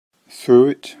Through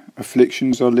it,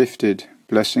 afflictions are lifted,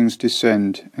 blessings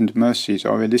descend, and mercies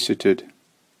are elicited.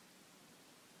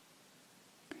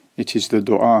 It is the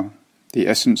dua, the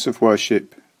essence of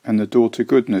worship, and the door to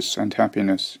goodness and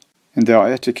happiness. And there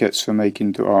are etiquettes for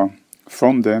making dua.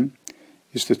 From them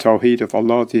is the Tawheed of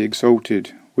Allah the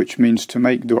Exalted, which means to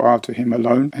make dua to Him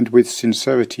alone and with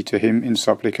sincerity to Him in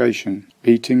supplication,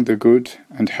 eating the good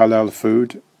and halal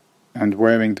food, and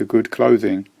wearing the good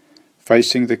clothing,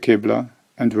 facing the Qibla,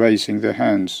 and raising the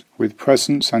hands, with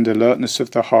presence and alertness of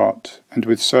the heart, and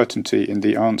with certainty in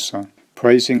the answer,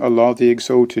 praising Allah the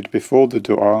Exalted before the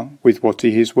dua with what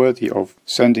He is worthy of,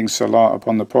 sending salah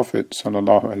upon the Prophet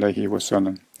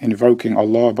ﷺ, invoking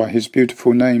Allah by His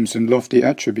beautiful names and lofty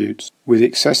attributes, with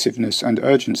excessiveness and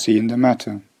urgency in the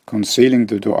matter, concealing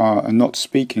the dua and not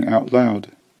speaking out loud,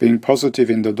 being positive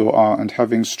in the dua and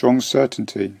having strong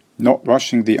certainty, not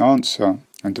rushing the answer.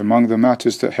 And among the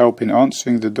matters that help in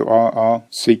answering the dua are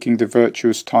seeking the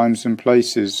virtuous times and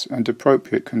places and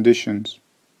appropriate conditions.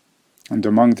 And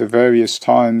among the various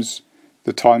times,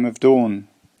 the time of dawn,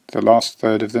 the last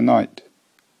third of the night,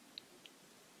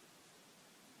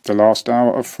 the last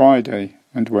hour of Friday,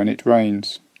 and when it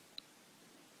rains,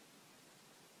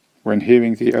 when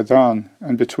hearing the adhan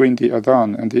and between the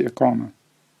adhan and the iqamah.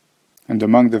 And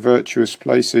among the virtuous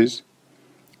places,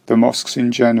 the mosques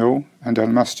in general, and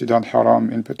Al-Masjid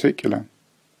al-Haram in particular.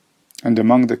 And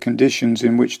among the conditions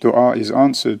in which dua is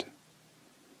answered,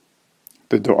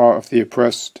 the dua of the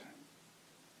oppressed,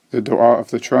 the dua of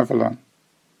the traveller,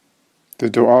 the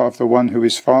dua of the one who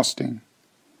is fasting,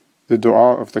 the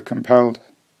dua of the compelled,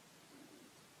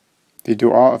 the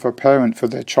dua of a parent for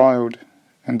their child,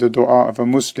 and the dua of a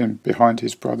Muslim behind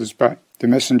his brother's back. The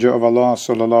Messenger of Allah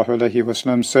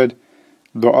ﷺ said,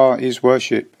 "Dua is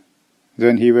worship."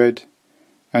 Then he read,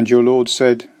 "And your Lord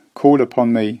said, Call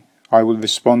upon me, I will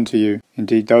respond to you.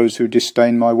 Indeed, those who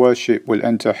disdain my worship will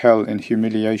enter hell in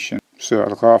humiliation." Surah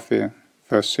Al-Ghafir,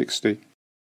 verse 60.